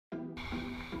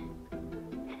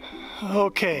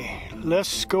Okay,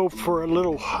 let's go for a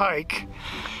little hike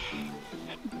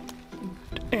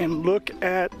and look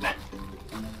at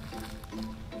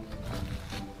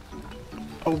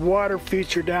a water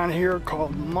feature down here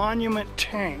called Monument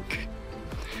Tank.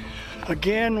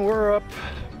 Again, we're up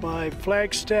by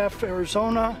Flagstaff,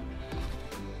 Arizona,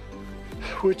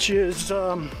 which is,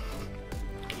 well,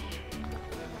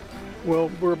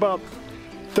 we're about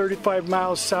 35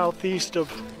 miles southeast of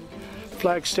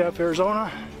Flagstaff,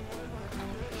 Arizona.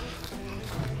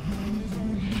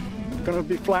 We're gonna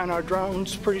be flying our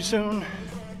drones pretty soon.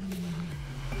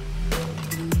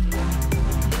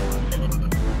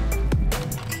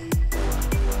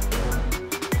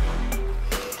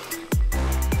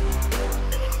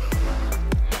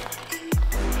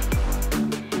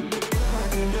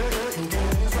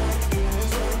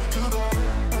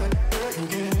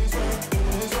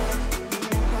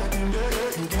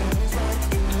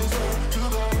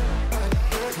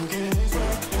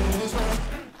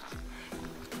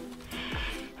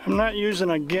 I'm not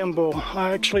using a gimbal.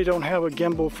 I actually don't have a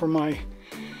gimbal for my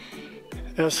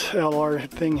SLR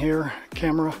thing here,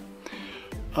 camera.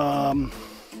 I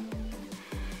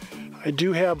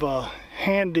do have a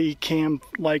handy cam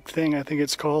like thing, I think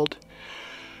it's called,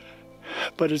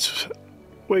 but it's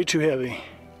way too heavy.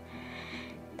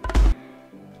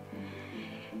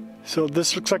 So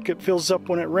this looks like it fills up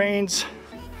when it rains,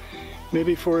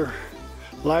 maybe for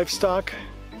livestock.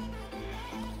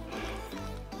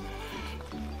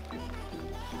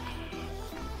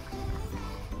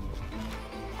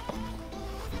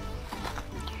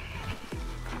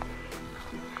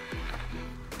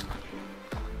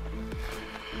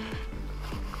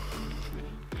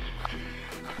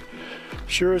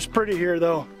 Sure is pretty here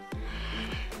though.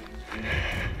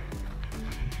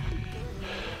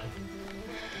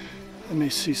 Let me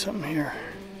see something here.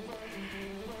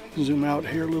 Zoom out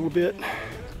here a little bit.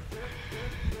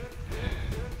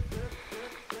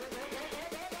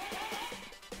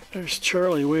 There's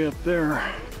Charlie way up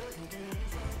there.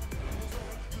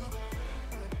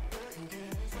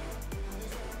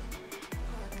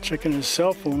 Checking his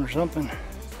cell phone or something.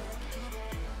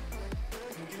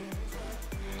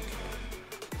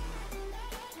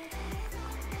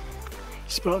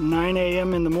 It's about 9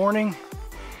 a.m. in the morning.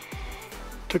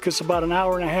 Took us about an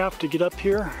hour and a half to get up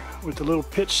here with a little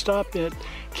pitch stop at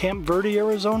Camp Verde,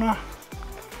 Arizona.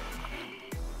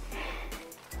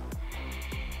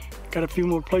 Got a few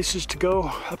more places to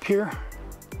go up here.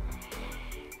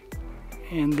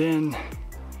 And then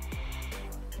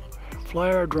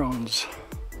fly our drones.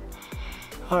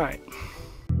 All right.